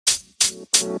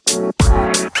Good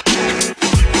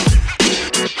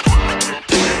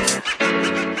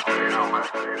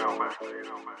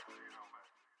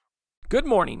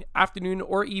morning, afternoon,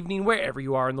 or evening, wherever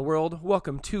you are in the world.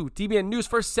 Welcome to DBN News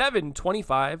for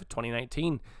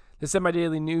 7/25/2019. The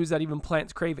semi-daily news that even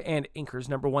plants crave and Anchor's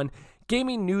 #1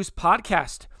 gaming news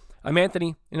podcast. I'm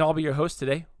Anthony, and I'll be your host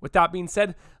today. With that being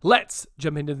said, let's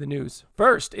jump into the news.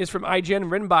 First is from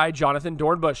IGN, written by Jonathan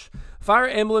Dornbush. Fire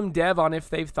Emblem dev on if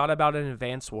they've thought about an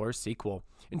Advance Wars sequel.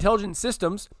 Intelligent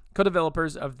Systems,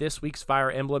 co-developers of this week's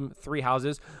Fire Emblem Three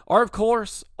Houses, are of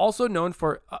course also known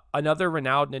for another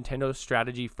renowned Nintendo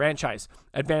strategy franchise,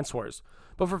 Advance Wars.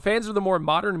 But for fans of the more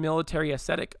modern military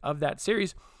aesthetic of that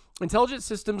series, Intelligent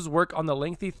Systems' work on the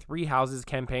lengthy Three Houses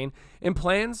campaign and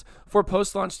plans for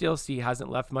post-launch DLC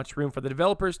hasn't left much room for the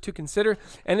developers to consider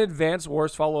an Advance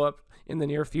Wars follow-up in the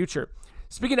near future.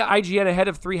 Speaking to IGN ahead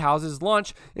of Three Houses'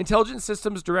 launch, Intelligent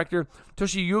Systems director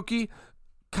Toshiyuki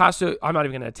Kasu, I'm not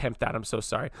even going to attempt that, I'm so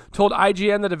sorry, told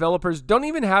IGN the developers don't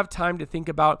even have time to think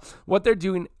about what they're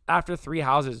doing after Three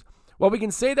Houses. While we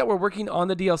can say that we're working on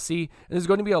the DLC and there's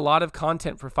going to be a lot of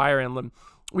content for Fire Emblem,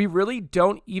 we really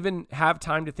don't even have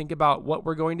time to think about what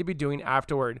we're going to be doing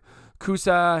afterward,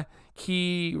 Kusa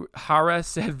Kihara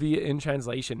said via in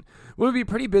translation. We'll be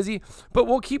pretty busy, but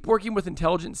we'll keep working with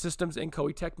Intelligent Systems and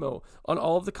Koei Tecmo on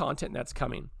all of the content that's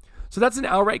coming. So that's an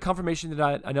outright confirmation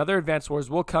that another Advance Wars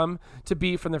will come to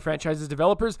be from the franchise's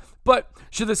developers, but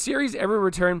should the series ever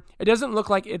return, it doesn't look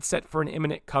like it's set for an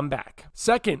imminent comeback.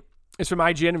 Second is from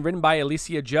IGN and written by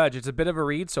Alicia Judge. It's a bit of a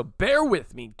read, so bear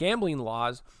with me. Gambling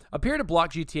laws appear to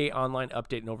block GTA Online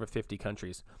update in over 50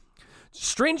 countries.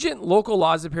 Stringent local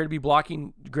laws appear to be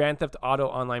blocking Grand Theft Auto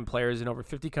Online players in over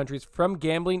 50 countries from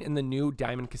gambling in the new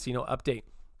Diamond Casino update.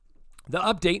 The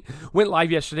update went live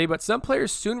yesterday, but some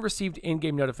players soon received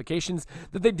in-game notifications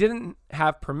that they didn't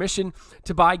have permission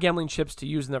to buy gambling chips to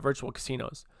use in their virtual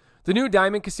casinos. The new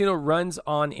Diamond Casino runs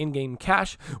on in-game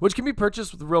cash, which can be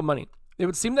purchased with real money. It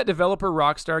would seem that developer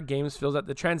Rockstar Games feels that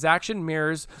the transaction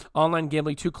mirrors online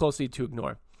gambling too closely to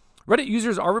ignore. Reddit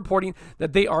users are reporting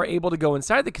that they are able to go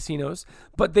inside the casinos,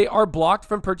 but they are blocked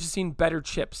from purchasing better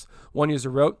chips. One user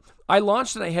wrote, "I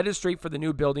launched and I headed straight for the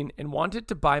new building and wanted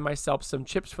to buy myself some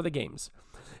chips for the games.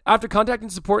 After contacting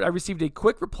support, I received a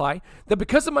quick reply that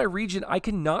because of my region, I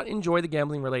cannot enjoy the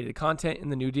gambling-related content in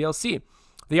the new DLC.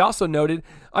 They also noted,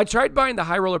 I tried buying the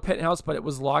High Roller Penthouse, but it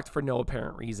was locked for no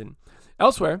apparent reason.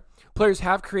 Elsewhere, players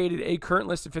have created a current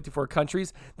list of 54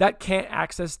 countries that can't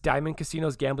access Diamond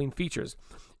Casino's gambling features.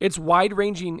 It's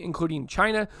wide-ranging, including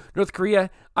China, North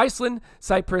Korea, Iceland,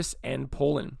 Cyprus, and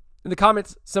Poland. In the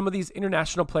comments, some of these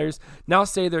international players now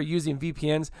say they're using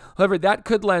VPNs. However, that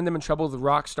could land them in trouble with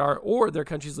Rockstar or their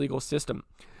country's legal system.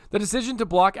 The decision to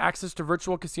block access to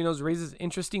virtual casinos raises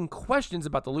interesting questions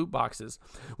about the loot boxes,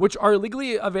 which are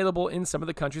legally available in some of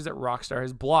the countries that Rockstar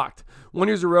has blocked. One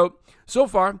user wrote, "So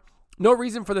far, no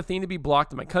reason for the thing to be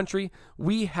blocked in my country.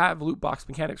 We have loot box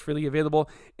mechanics freely available,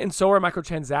 and so are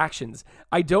microtransactions.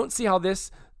 I don't see how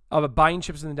this of buying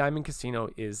chips in the Diamond Casino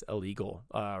is illegal."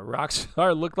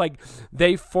 Rockstar looked like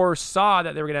they foresaw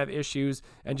that they were going to have issues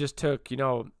and just took,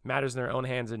 matters in their own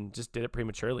hands and just did it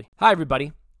prematurely. Hi,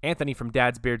 everybody. Anthony from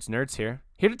Dad's Beards Nerds here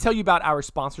to tell you about our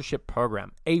sponsorship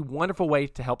program, a wonderful way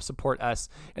to help support us,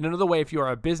 and another way if you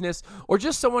are a business or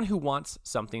just someone who wants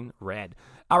something read.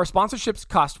 Our sponsorships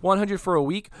cost $100 for a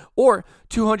week or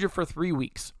 $200 for 3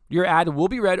 weeks. Your ad will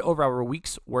be read over our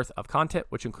week's worth of content,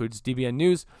 which includes DBN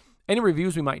News, any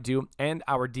reviews we might do, and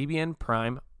our DBN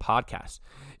Prime podcast.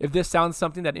 If this sounds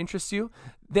something that interests you,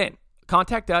 then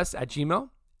contact us at Gmail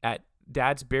at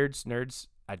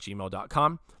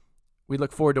dadsbeardsnerds@gmail.com. We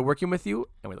look forward to working with you,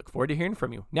 and we look forward to hearing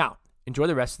from you. Now, enjoy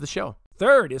the rest of the show.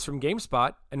 Third is from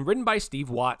GameSpot and written by Steve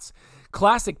Watts.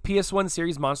 Classic PS1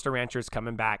 series Monster Rancher is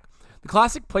coming back. The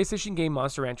classic PlayStation game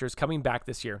Monster Rancher is coming back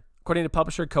this year. According to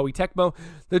publisher Koei Tecmo,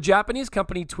 the Japanese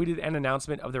company tweeted an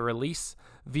announcement of the release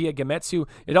via Gametsu.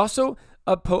 It also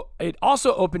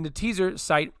opened a teaser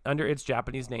site under its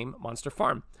Japanese name, Monster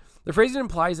Farm. The phrasing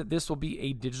implies that this will be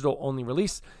a digital-only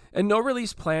release, and no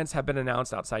release plans have been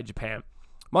announced outside Japan.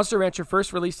 Monster Rancher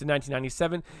first released in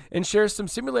 1997 and shares some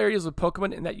similarities with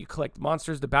Pokemon in that you collect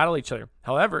monsters to battle each other.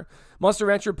 However, Monster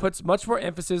Rancher puts much more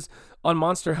emphasis on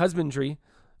monster husbandry,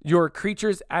 your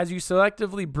creatures as you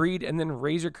selectively breed and then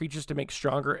raise your creatures to make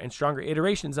stronger and stronger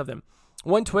iterations of them.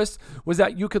 One twist was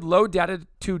that you could load data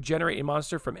to generate a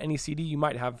monster from any CD you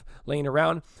might have laying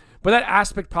around, but that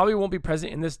aspect probably won't be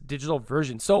present in this digital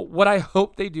version. So what I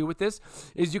hope they do with this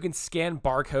is you can scan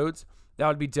barcodes. That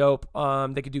would be dope.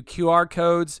 They could do QR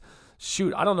codes,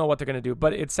 shoot, I don't know what they're going to do,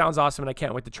 but it sounds awesome and I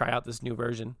can't wait to try out this new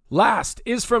version. Last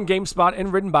is from GameSpot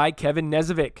and written by Kevin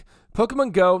Nezovic.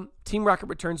 Pokemon Go, Team Rocket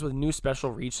returns with new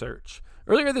special research.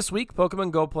 Earlier this week,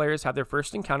 Pokemon Go players had their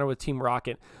first encounter with Team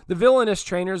Rocket. The villainous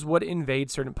trainers would invade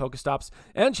certain Pokestops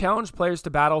and challenge players to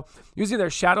battle using their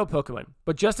shadow Pokemon.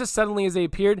 But just as suddenly as they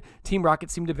appeared, Team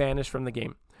Rocket seemed to vanish from the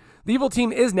game. The evil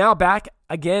team is now back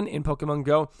again in Pokemon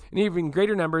Go in even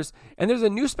greater numbers, and there's a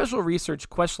new special research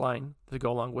quest line to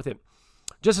go along with it.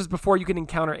 Just as before, you can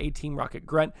encounter a Team Rocket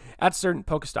grunt at certain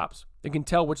Pokestops. You can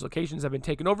tell which locations have been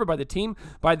taken over by the team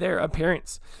by their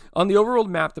appearance. On the overworld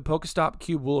map, the Pokestop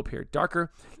cube will appear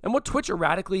darker and will twitch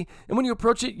erratically, and when you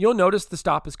approach it, you'll notice the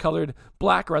stop is colored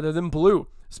black rather than blue.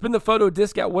 Spin the photo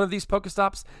disc at one of these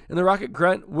Pokestops, and the Rocket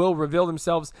Grunt will reveal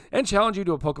themselves and challenge you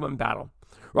to a Pokemon battle.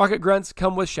 Rocket Grunts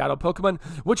come with Shadow Pokemon,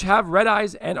 which have red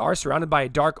eyes and are surrounded by a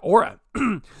dark aura.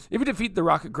 If you defeat the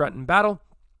Rocket Grunt in battle,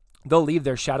 they'll leave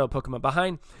their Shadow Pokemon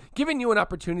behind, giving you an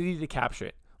opportunity to capture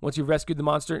it. Once you've rescued the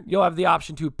monster, you'll have the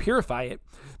option to purify it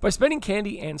by spending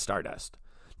candy and Stardust.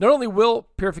 Not only will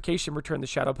purification return the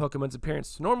Shadow Pokemon's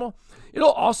appearance to normal,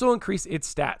 it'll also increase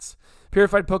its stats.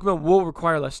 Purified Pokemon will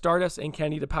require less Stardust and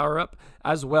candy to power up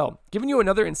as well, giving you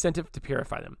another incentive to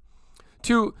purify them.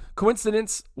 To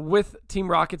coincidence with Team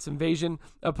Rocket's invasion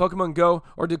of Pokemon Go,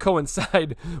 or to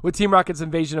coincide with Team Rocket's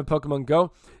invasion of Pokemon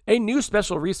Go, a new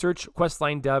special research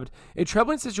questline dubbed A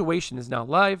Troubling Situation is now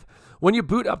live. When you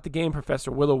boot up the game,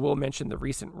 Professor Willow will mention the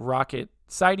recent Rocket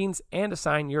sightings and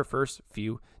assign your first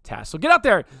few tasks. So get out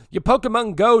there, you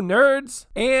Pokemon Go nerds!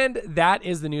 And that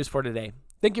is the news for today.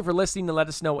 Thank you for listening, and let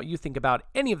us know what you think about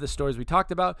any of the stories we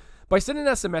talked about by sending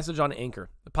us a message on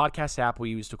Anchor, the podcast app we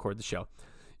use to record the show.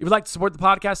 If you'd like to support the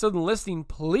podcast other than listening,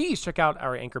 please check out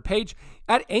our Anchor page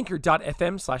at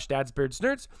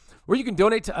anchor.fm/dadsbeardsnerds, where you can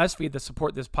donate to us via the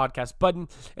support this podcast button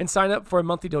and sign up for a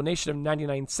monthly donation of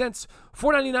 99 cents,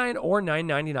 $4.99, or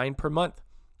 $9.99 per month.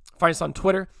 Find us on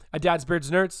Twitter at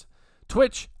dadsbeardsnerds,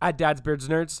 Twitch at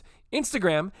dadsbeardsnerds,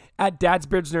 Instagram at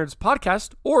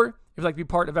dadsbeardsnerdspodcast, or if you'd like to be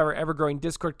part of our ever-growing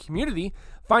Discord community,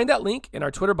 find that link in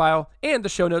our Twitter bio and the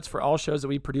show notes for all shows that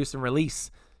we produce and release.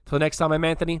 Till next time, I'm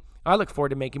Anthony. I look forward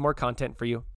to making more content for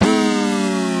you.